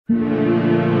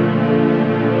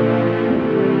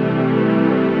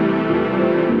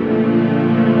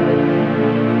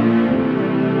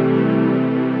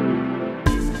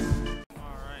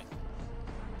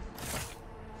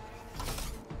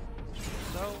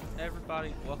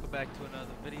Everybody, welcome back to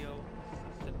another video.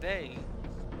 Today,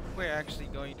 we're actually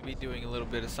going to be doing a little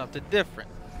bit of something different.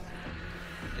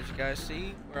 As you guys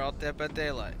see, we're all Dead by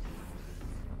Daylight.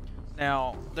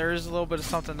 Now, there is a little bit of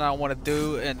something that I want to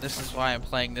do, and this is why I'm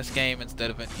playing this game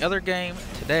instead of any other game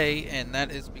today, and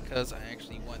that is because I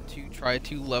actually want to try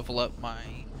to level up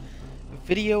my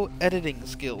video editing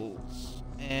skills.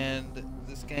 And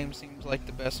this game seems like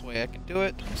the best way I can do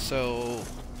it, so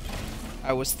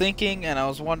I was thinking and I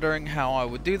was wondering how I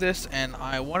would do this, and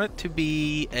I want it to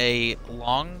be a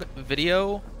long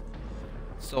video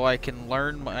so I can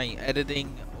learn my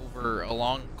editing over a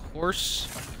long course.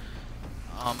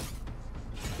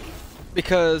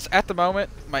 Because at the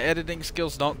moment my editing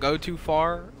skills don't go too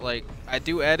far. Like, I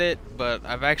do edit, but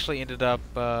I've actually ended up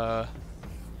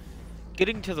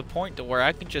getting to the point to where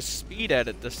I can just speed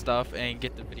edit this stuff and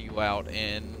get the video out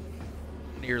in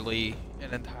nearly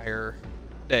an entire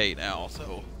day now.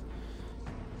 So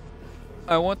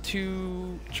I want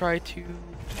to try to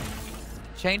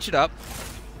change it up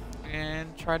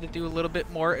and try to do a little bit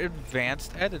more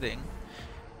advanced editing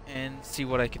and see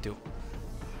what I can do.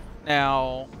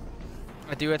 Now,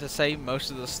 I do have to say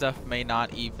most of the stuff may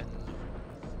not even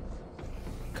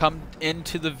come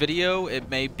into the video. It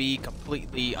may be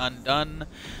completely undone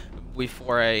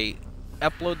before I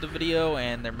upload the video,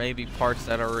 and there may be parts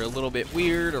that are a little bit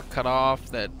weird or cut off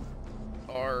that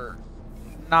are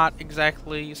not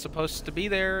exactly supposed to be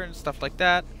there and stuff like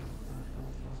that.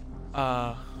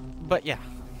 But yeah,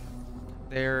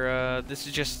 this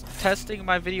is just testing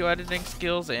my video editing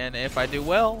skills, and if I do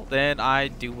well, then I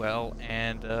do well,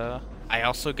 and I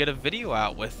also get a video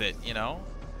out with it, you know.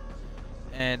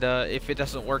 And if it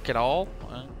doesn't work at all,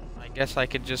 I guess I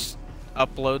could just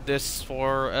upload this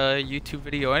for a YouTube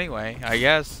video anyway. I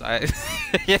guess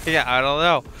yeah, I don't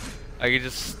know. I could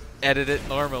just edit it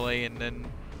normally and then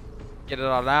get it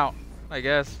on out, I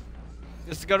guess.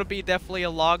 This is gonna be definitely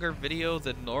a longer video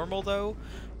than normal, though.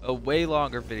 A way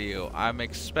longer video. I'm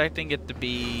expecting it to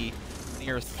be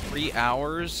near 3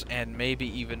 hours and maybe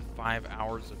even 5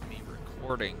 hours of me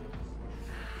recording.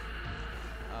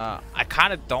 I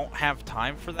kind of don't have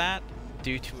time for that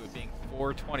due to it being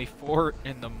 4:24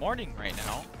 in the morning right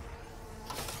now.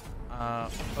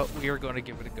 But we are going to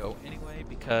give it a go anyway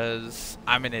because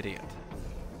I'm an idiot.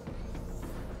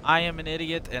 I am an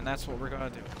idiot, and that's what we're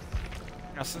going to do.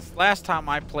 Now, since last time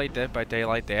I played Dead by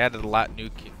Daylight, they added a lot new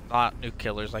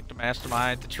killers, like the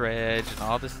Mastermind, the Dredge, and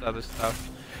all this other stuff.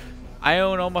 I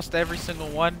own almost every single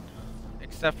one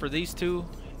except for these two,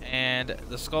 and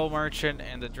the Skull Merchant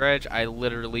and the Dredge I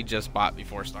literally just bought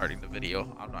before starting the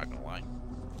video. I'm not gonna lie.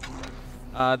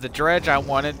 The Dredge I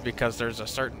wanted because there's a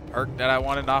certain perk that I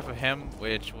wanted off of him,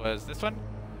 which was this one.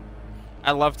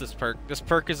 I love this perk. This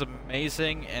perk is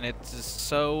amazing, and it's just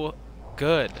so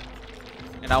good.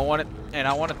 And I want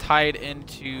to tie it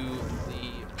into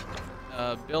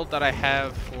the build that I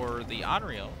have for the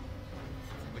Unreal,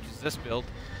 which is this build.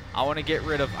 I want to get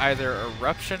rid of either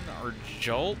Eruption or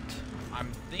Jolt.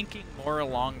 I'm thinking more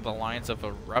along the lines of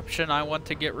Eruption I want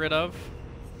to get rid of.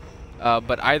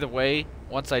 But either way,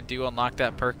 once I do unlock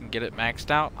that perk and get it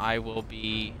maxed out, I will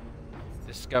be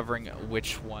discovering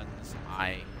which ones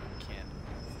I can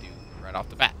do right off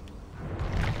the bat.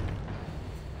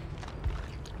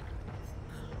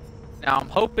 Now, I'm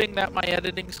hoping that my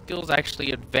editing skills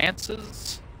actually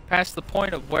advances past the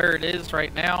point of where it is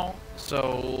right now,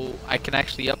 so I can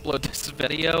actually upload this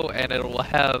video and it will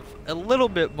have a little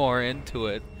bit more into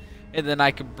it, and then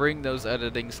I can bring those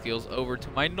editing skills over to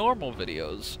my normal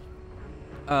videos.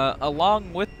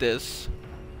 Along with this,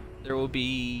 there will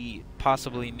be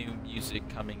possibly new music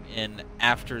coming in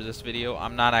after this video.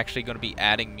 I'm not actually going to be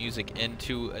adding music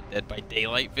into a Dead by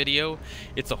Daylight video.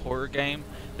 It's a horror game.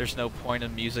 There's no point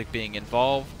in music being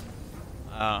involved.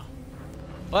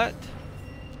 But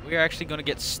we're actually going to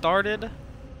get started.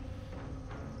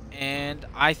 And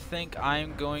I think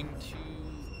I'm going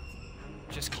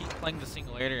to just keep playing the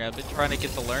singularity. I've been trying to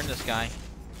get to learn this guy.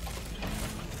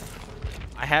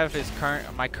 I have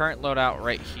my current loadout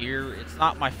right here. It's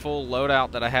not my full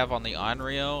loadout that I have on the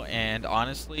Unreal, and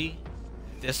honestly,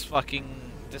 this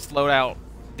loadout,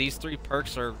 these 3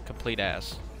 perks are complete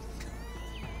ass.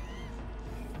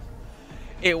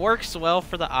 It works well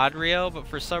for the Unreal, but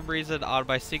for some reason on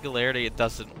my singularity it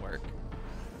doesn't work.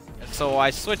 So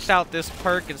I switched out this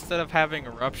perk instead of having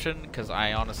Eruption, because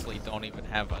I honestly don't even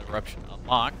have Eruption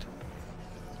unlocked.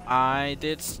 I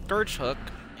did Scourge Hook,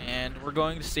 and we're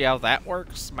going to see how that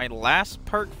works. My last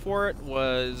perk for it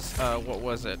was, what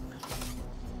was it?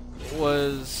 It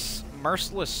was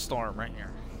Merciless Storm right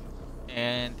here.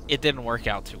 And it didn't work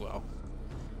out too well.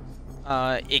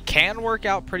 It can work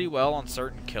out pretty well on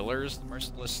certain killers, the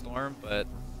Merciless Storm, but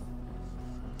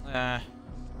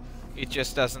it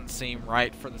just doesn't seem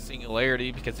right for the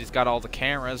singularity because he's got all the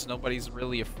cameras. Nobody's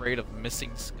really afraid of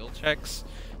missing skill checks,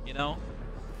 you know?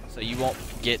 So you won't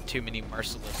get too many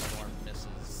Merciless Storm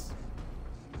misses.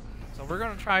 So we're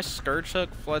gonna try Scourge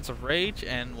Hook, Floods of Rage,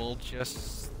 and we'll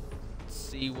just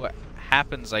see what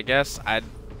happens, I guess. I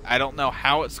don't know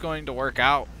how it's going to work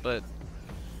out, but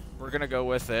we're gonna go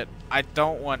with it. I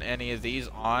don't want any of these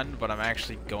on, but I'm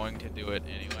actually going to do it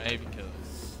anyway because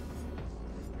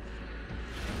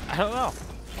I don't know.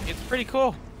 It's pretty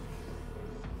cool.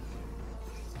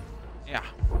 Yeah.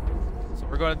 So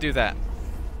we're gonna do that.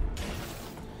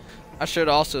 I should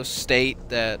also state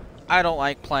that I don't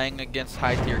like playing against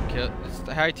high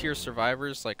tier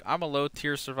survivors. Like, I'm a low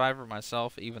tier survivor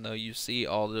myself, even though you see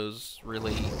all those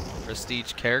really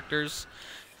prestige characters.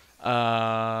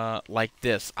 Like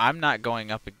this. I'm not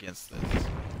going up against this.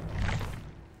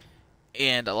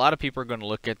 And a lot of people are going to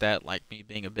look at that like me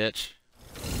being a bitch.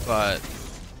 But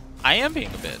I am being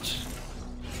a bitch.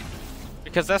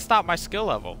 Because that's not my skill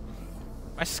level.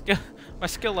 My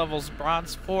skill level's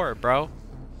bronze 4, bro.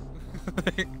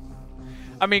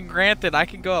 I mean, granted, I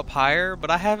can go up higher, but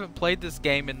I haven't played this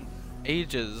game in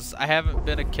ages. I haven't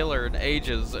been a killer in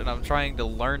ages, and I'm trying to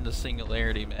learn the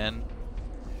singularity, man.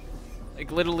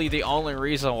 Like, literally the only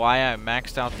reason why I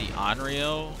maxed out the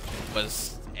Onryo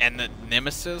and the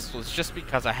Nemesis was just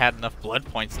because I had enough blood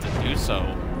points to do so.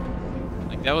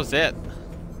 Like, that was it.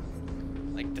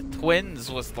 Like, the Twins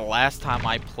was the last time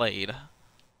I played.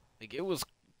 Like, it was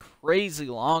crazy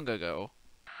long ago.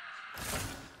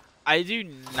 I do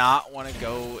not want to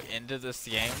go into this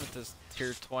game with this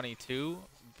tier 22,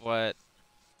 but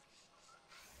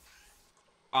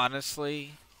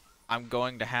honestly, I'm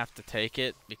going to have to take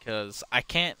it because I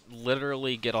can't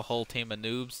literally get a whole team of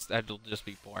noobs. That'll just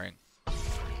be boring.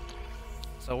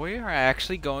 So we are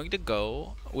actually going to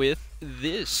go with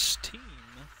this team.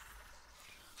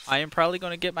 I am probably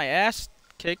going to get my ass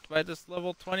kicked by this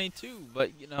level 22,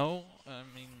 but you know, I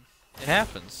mean, it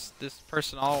happens. This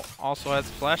person also has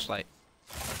a flashlight.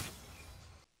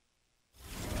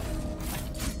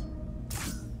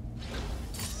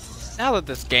 Now that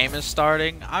this game is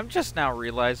starting, I'm just now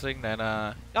realizing that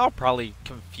y'all probably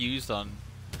confused on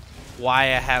why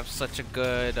I have such a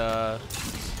good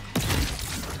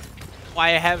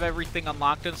why I have everything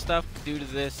unlocked and stuff due to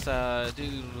this fucking,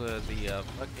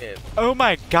 oh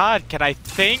my god, can I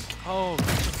think? Oh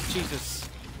Jesus.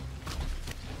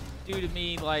 Due to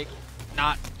me, like,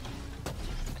 not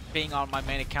being on my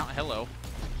main account. Hello.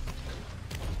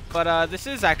 But, this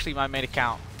is actually my main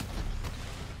account.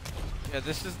 Yeah,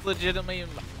 this is legitimately...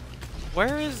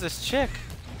 Where is this chick?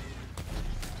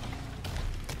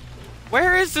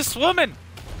 Where is this woman?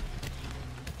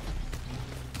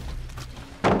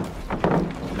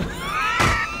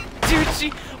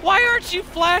 Dude, why aren't you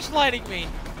flashlighting me?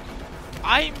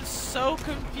 I'm so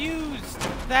confused.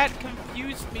 That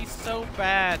confused me so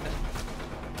bad.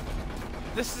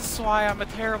 This is why I'm a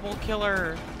terrible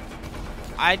killer.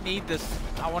 I need this.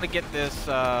 I want to get this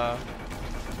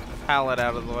pallet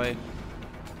out of the way.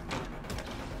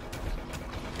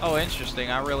 Oh,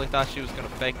 interesting. I really thought she was going to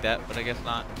fake that, but I guess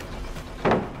not.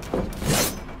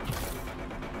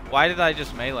 Why did I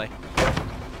just melee?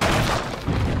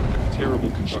 Terrible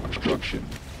construction.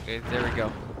 Okay, there we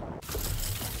go.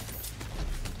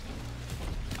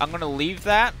 I'm going to leave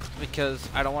that because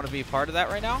I don't want to be a part of that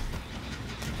right now.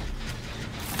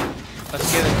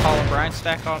 Let's get a Call of Brine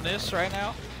stack on this right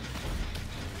now.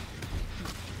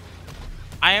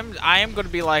 I am going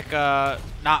to be like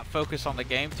not focus on the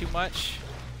game too much.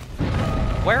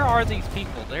 Where are these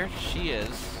people? There she is.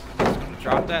 Just going to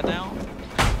drop that now.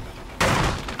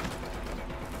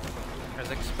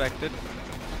 As expected.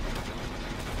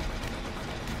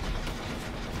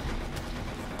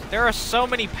 There are so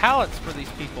many pallets for these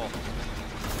people.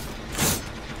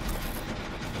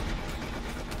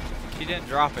 She didn't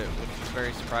drop it, which is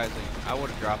very surprising. I would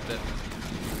have dropped it.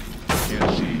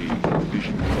 Can't see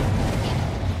vision.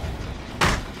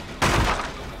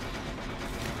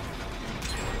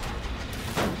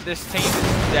 This team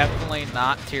is definitely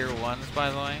not tier 1s,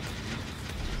 by the way.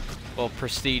 Well,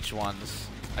 prestige ones.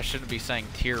 I shouldn't be saying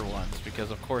tier 1s,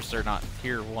 because of course they're not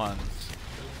tier 1s.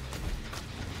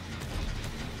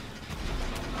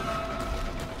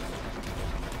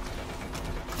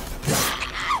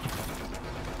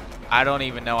 I don't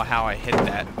even know how I hit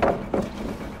that.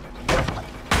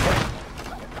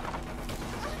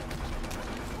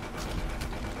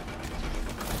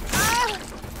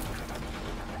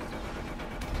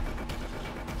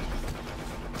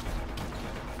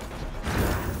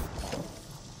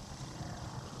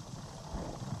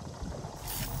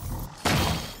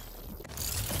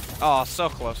 Oh, so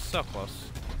close, so close.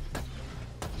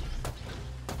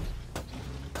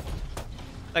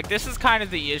 Like, this is kind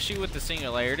of the issue with the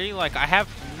singularity. Like, I have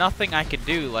nothing I can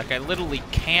do. Like, I literally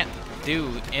can't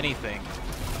do anything.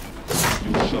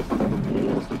 You'll suffer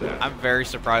more for that. I'm very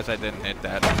surprised I didn't hit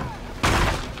that.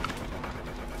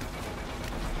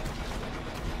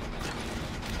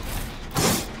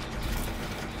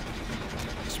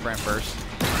 Sprint burst.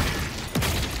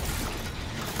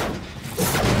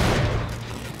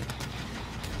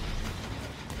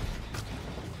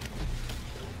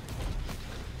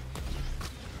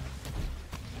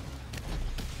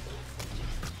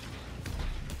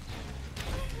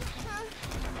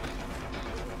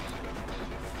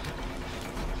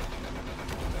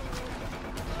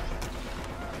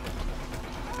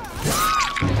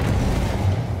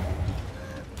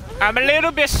 I'm a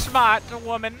little bit smart,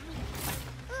 woman.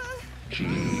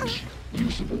 Jeez,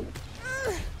 usable. It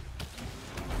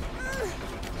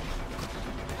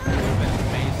would have been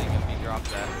amazing if he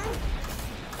dropped that.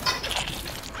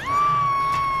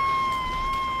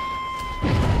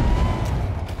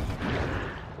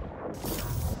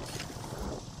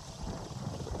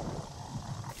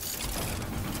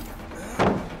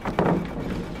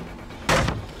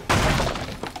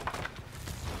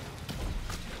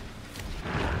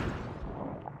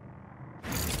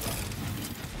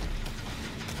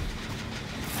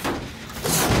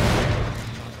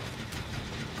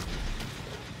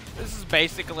 This is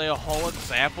basically a whole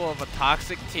example of a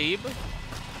toxic team,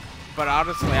 but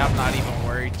honestly, I'm not even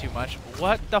worried too much.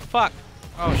 What the fuck?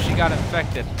 Oh, she got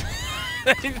infected.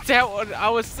 That one, I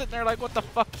was sitting there like, what the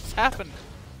fuck just happened?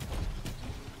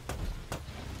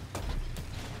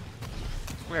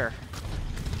 Where?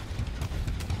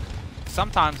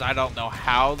 Sometimes I don't know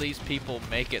how these people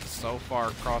make it so far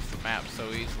across the map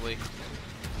so easily.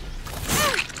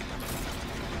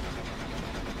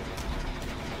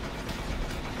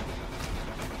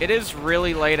 It is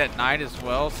really late at night as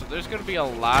well, so there's going to be a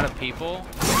lot of people.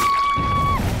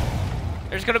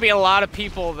 There's going to be a lot of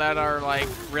people that are like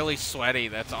really sweaty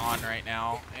that's on right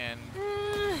now, and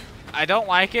I don't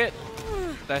like it.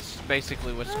 That's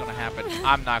basically what's going to happen.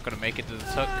 I'm not going to make it to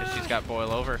this hook because she's got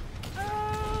boil over.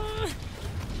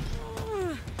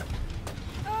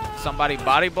 Somebody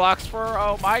body blocks for her.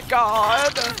 Oh my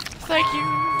god. Thank you.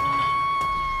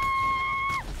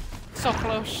 So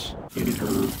close. It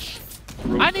hurts.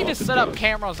 I need to set up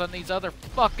cameras on these other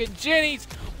fucking Jennies.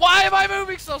 Why am I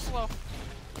moving so slow?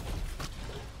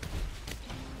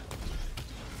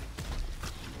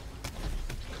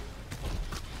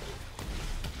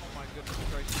 Oh my goodness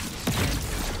gracious.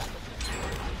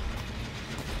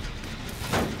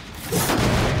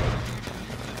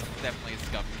 Definitely a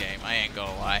scum game, I ain't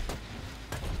gonna lie.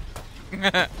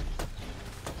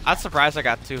 I'm surprised I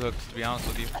got 2 hooks, to be honest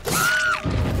with you.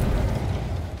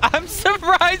 I'm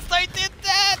surprised I did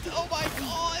that! Oh my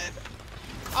god!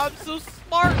 I'm so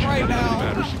smart right now!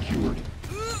 Matter secured.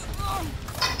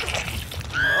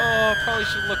 Oh, probably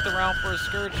should have looked around for a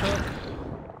scourge hook.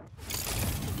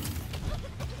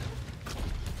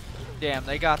 Damn,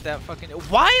 they got that fucking...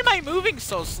 Why am I moving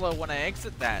so slow when I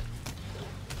exit that?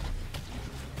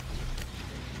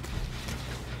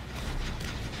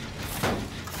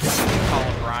 Call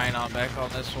a Brian on back on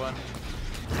this one.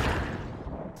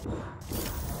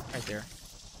 Right there.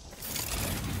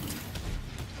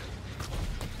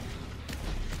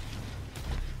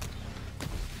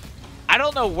 I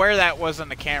don't know where that was in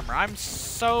the camera. I'm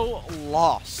so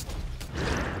lost.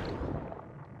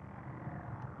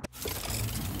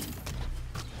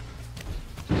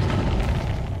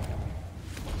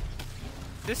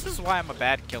 This is why I'm a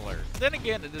bad killer. Then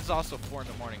again, it is also 4 in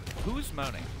the morning. Who's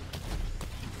moaning?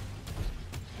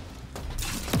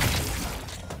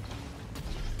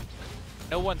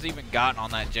 No one's even gotten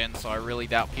on that gen, so I really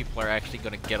doubt people are actually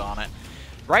going to get on it.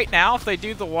 Right now, if they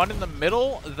do the one in the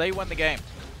middle, they win the game.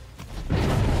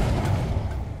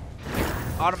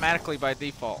 Automatically by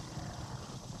default.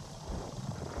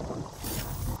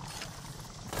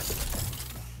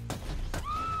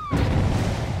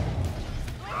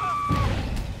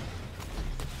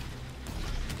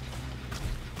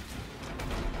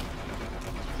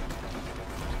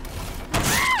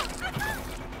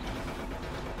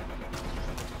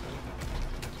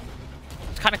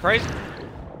 Kind of crazy.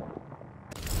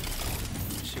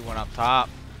 She went up top.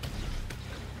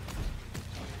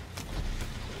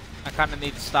 I kind of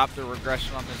need to stop the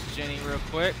regression on this Jenny real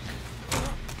quick.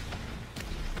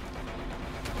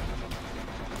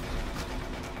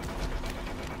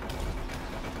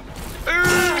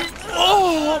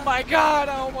 Oh my god,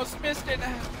 I almost missed it.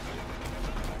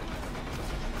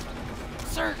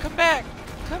 Sir, come back.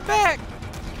 Come back.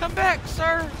 Come back,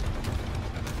 sir.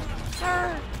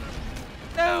 Sir.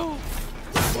 No!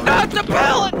 Not the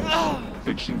pallet! Oh.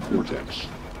 Fixing cortex.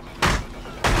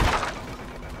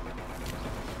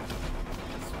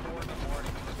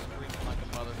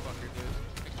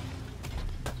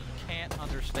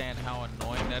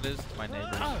 annoying that is to my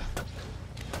neighbors.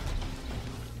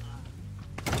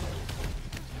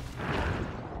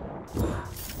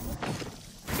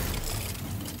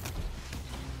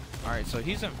 Alright, so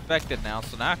he's infected now,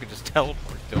 so now I can just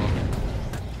teleport to him.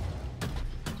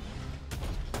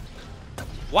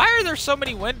 Why are there so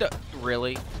many windows?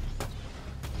 Really?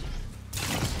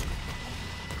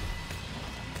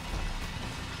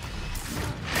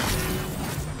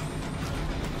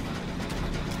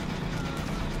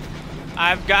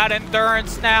 I've got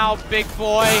endurance now, big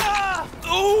boy.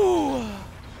 Ooh!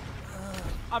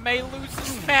 I may lose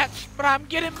this match, but I'm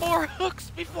getting more hooks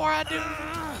before I do.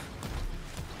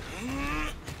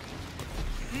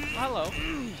 Hello.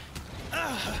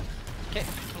 Okay,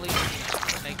 please.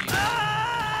 Thank you.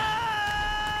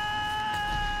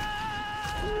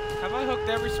 Have I hooked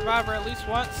every survivor at least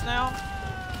once now?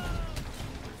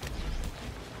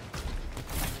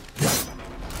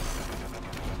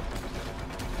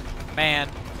 Man,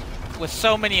 with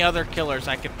so many other killers,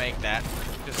 I could make that.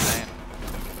 Just saying.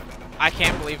 I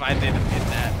can't believe I didn't hit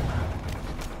that.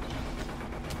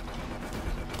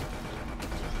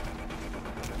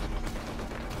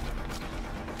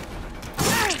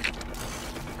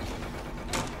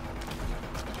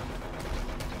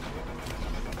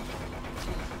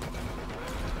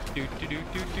 Do do do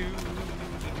do do.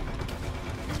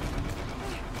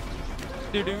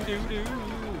 Do do do do.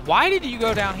 Why did you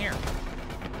go down here?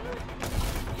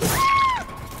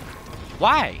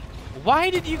 Why? Why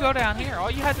did you go down here? All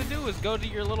you had to do was go to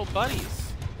your little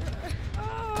buddies.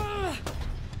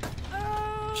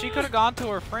 She could have gone to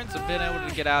her friends and been able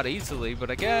to get out easily, but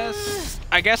I guess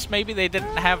maybe they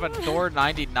didn't have a door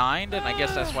 99, and I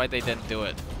guess that's why they didn't do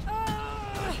it.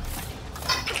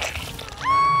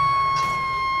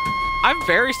 I'm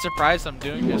very surprised I'm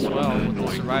doing this well with the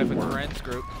Survive with Friends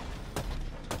group.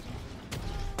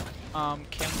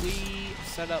 Can we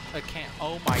set up a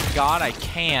oh my god, I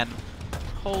can.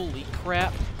 Holy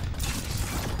crap.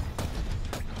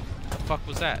 What the fuck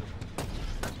was that?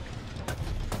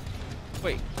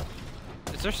 Wait.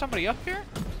 Is there somebody up here?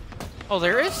 Oh,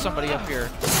 there is somebody up here.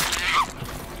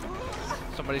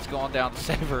 Somebody's going down to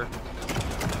save her.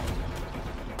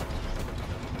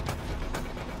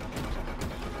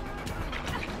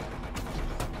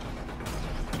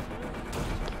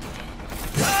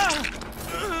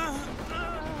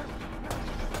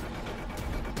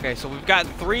 Okay, so we've got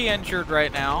 3 injured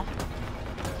right now.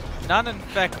 None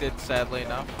infected, sadly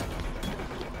enough.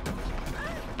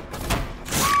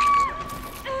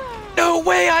 No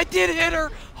way, I did hit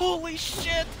her! Holy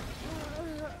shit!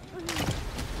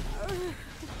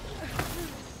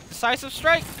 Decisive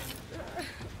strike!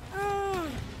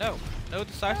 No, no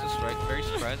decisive strike. Very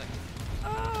surprising.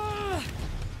 Now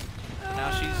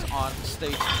she's on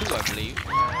stage 2, I believe.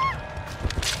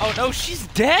 Oh no, she's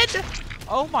dead?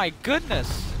 Oh my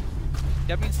goodness!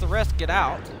 That means the rest get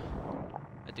out.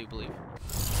 I do believe.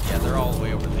 Yeah, they're all the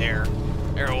way over there.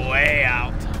 They're way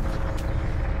out.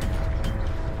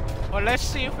 Well, let's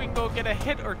see if we can go get a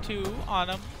hit or 2 on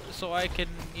them so I can,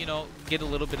 you know, get a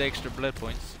little bit extra blood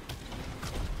points.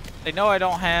 They know I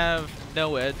don't have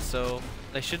NOED, so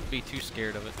they shouldn't be too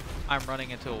scared of it. I'm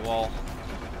running into a wall.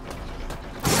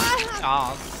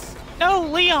 Aw. No,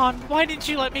 Leon! Why didn't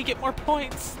you let me get more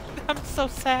points? I'm so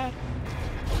sad.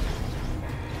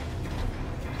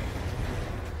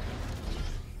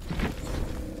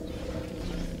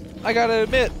 I gotta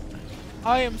admit,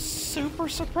 I am super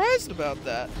surprised about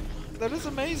that. That is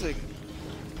amazing.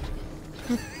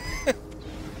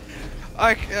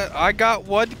 I got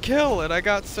 1 kill and I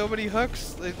got so many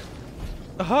hooks.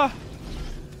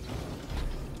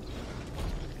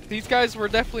 These guys were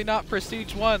definitely not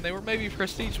Prestige 1. They were maybe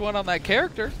Prestige 1 on that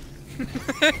character.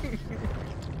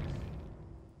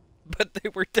 But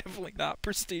they were definitely not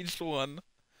Prestige 1.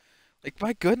 Like,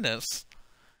 my goodness.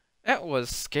 That was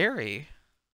scary.